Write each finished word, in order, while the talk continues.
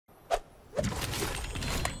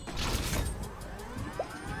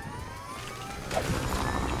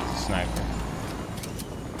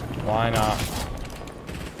Why not?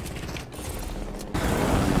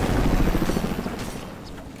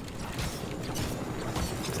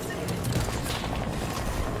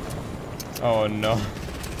 Oh no.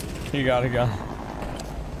 You gotta go.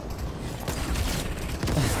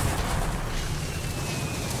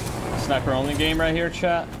 Sniper only game right here,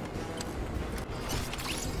 chat.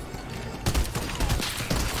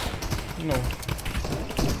 No.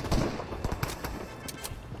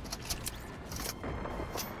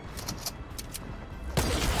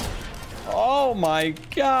 Oh my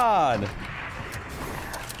god.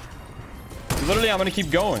 Literally, I'm gonna keep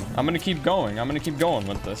going. I'm gonna keep going. I'm gonna keep going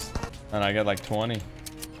with this. And I get like 20.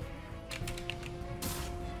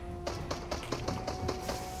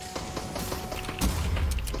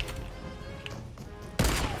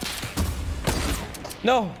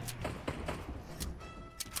 No.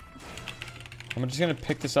 I'm just gonna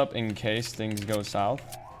pick this up in case things go south.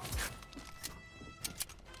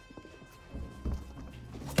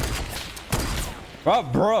 Oh,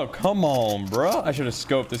 bro, come on, bro. I should have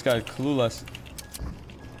scoped. This guy's clueless.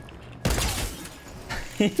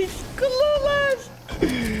 He's clueless.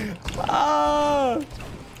 Ah.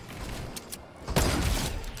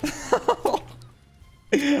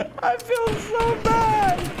 I feel so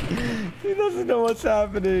bad. He doesn't know what's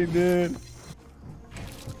happening, dude.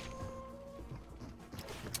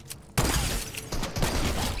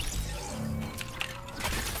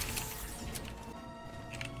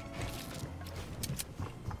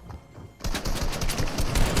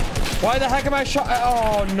 Why the heck am I shot?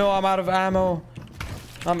 Oh no, I'm out of ammo.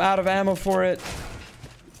 I'm out of ammo for it.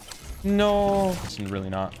 No. It's really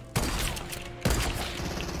not.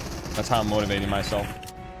 That's how I'm motivating myself.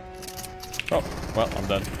 Oh, well, I'm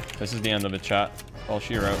done. This is the end of it, chat. All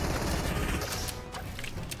she wrote.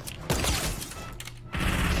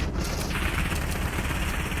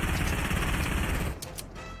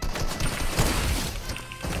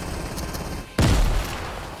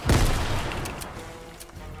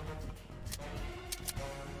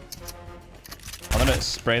 I'm gonna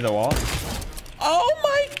spray the wall. Oh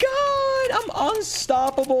my god! I'm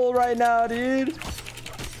unstoppable right now, dude.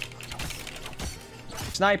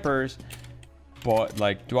 Snipers. But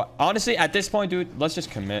like, do I honestly at this point, dude, let's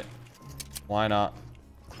just commit. Why not?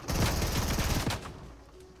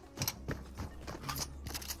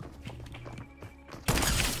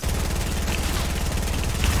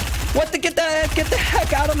 What the get the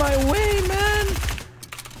heck out of my way, man.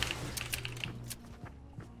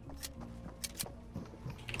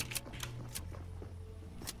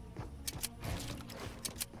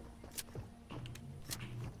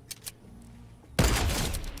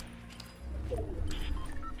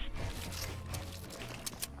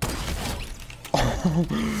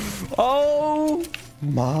 Oh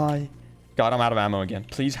my god, I'm out of ammo again.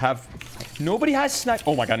 Please have nobody has snipe.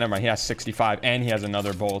 Oh my god, never mind. He has 65 and he has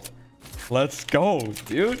another bolt. Let's go,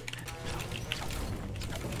 dude.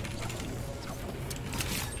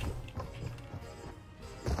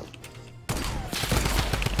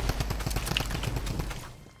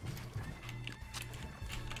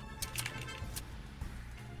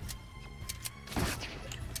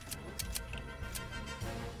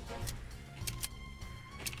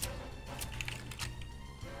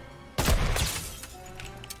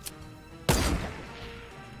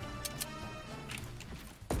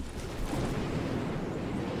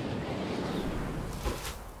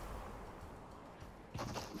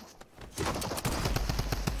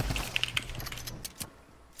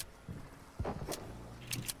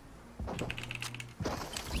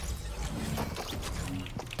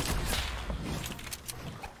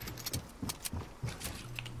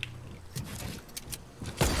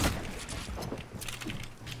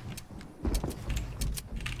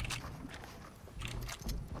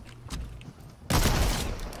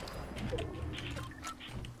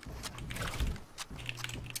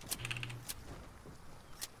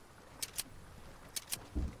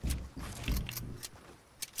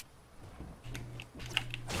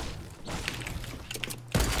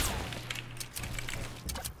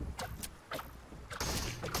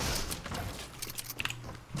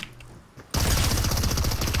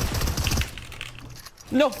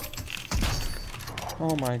 No.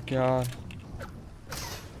 Oh my god.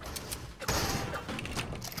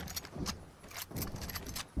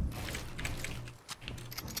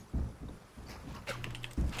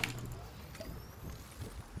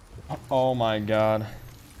 Oh my god.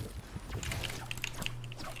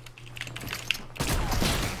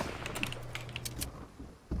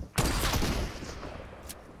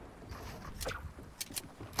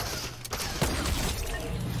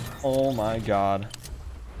 Oh my god.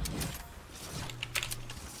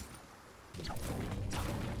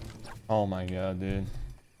 Oh my god, dude.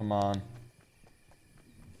 Come on.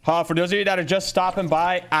 For those of you that are just stopping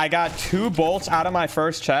by, I got 2 bolts out of my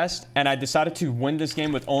first chest, and I decided to win this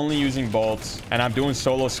game with only using bolts, and I'm doing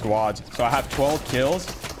solo squads. So I have 12 kills.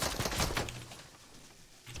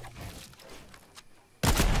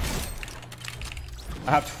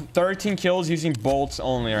 I have 13 kills using bolts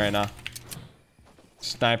only right now.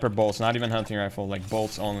 Sniper bolts, not even hunting rifle, like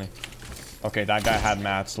bolts only. Okay, that guy had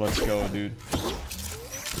mats. Let's go, dude.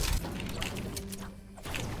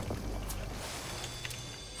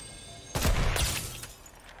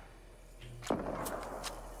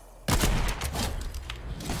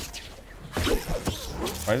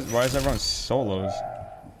 Why is everyone solos?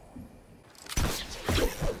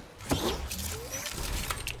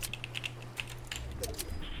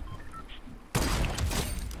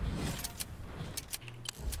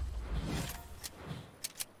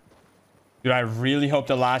 Dude, I really hope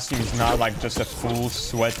the last team is not like just a full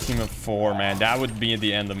sweat team of 4, man. That would be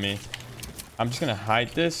the end of me. I'm just gonna hide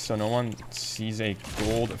this so no one sees a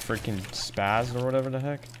gold freaking spaz or whatever the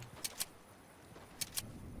heck.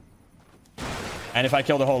 And if I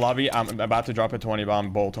kill the whole lobby, I'm about to drop a 20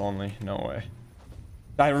 bomb bolt only. No way.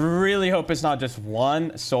 I really hope it's not just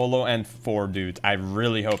 1 solo and 4 dudes. I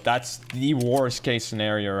really hope. That's the worst case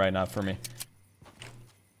scenario right now for me.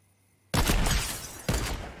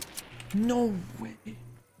 No way.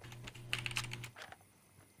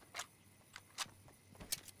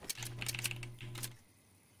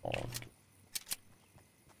 Oh.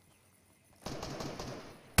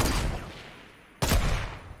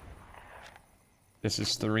 This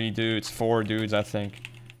is 3 dudes, 4 dudes, I think.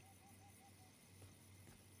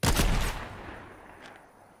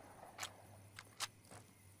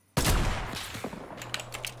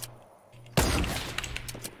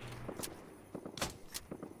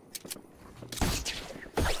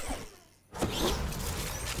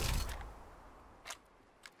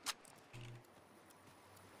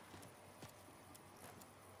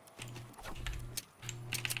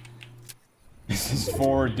 This is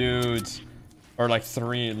 4 dudes. Or like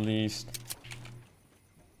 3 at least.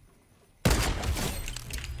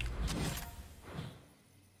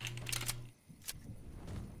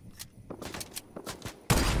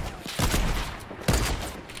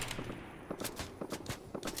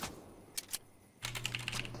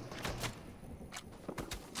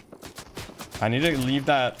 I need to leave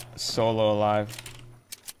that solo alive.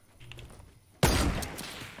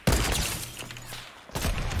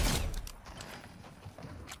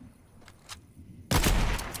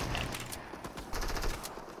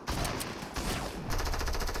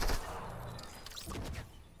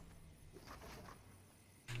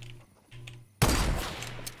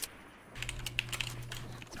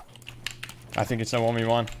 I think it's a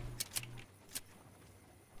 1v1.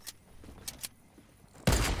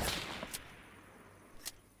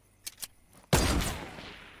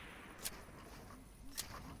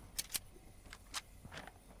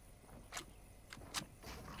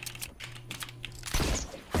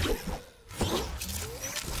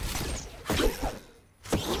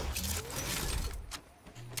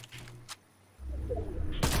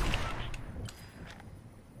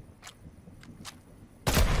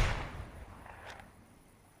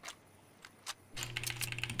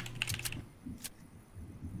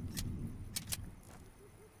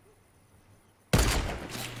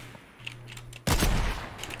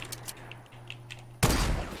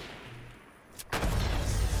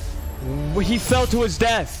 He fell to his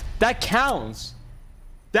death. That counts.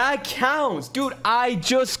 That counts. Dude, I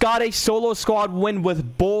just got a solo squad win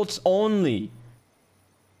with bolts only.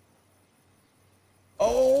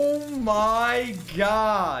 Oh my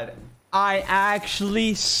god. I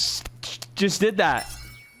actually just did that.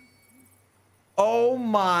 Oh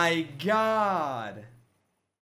my god.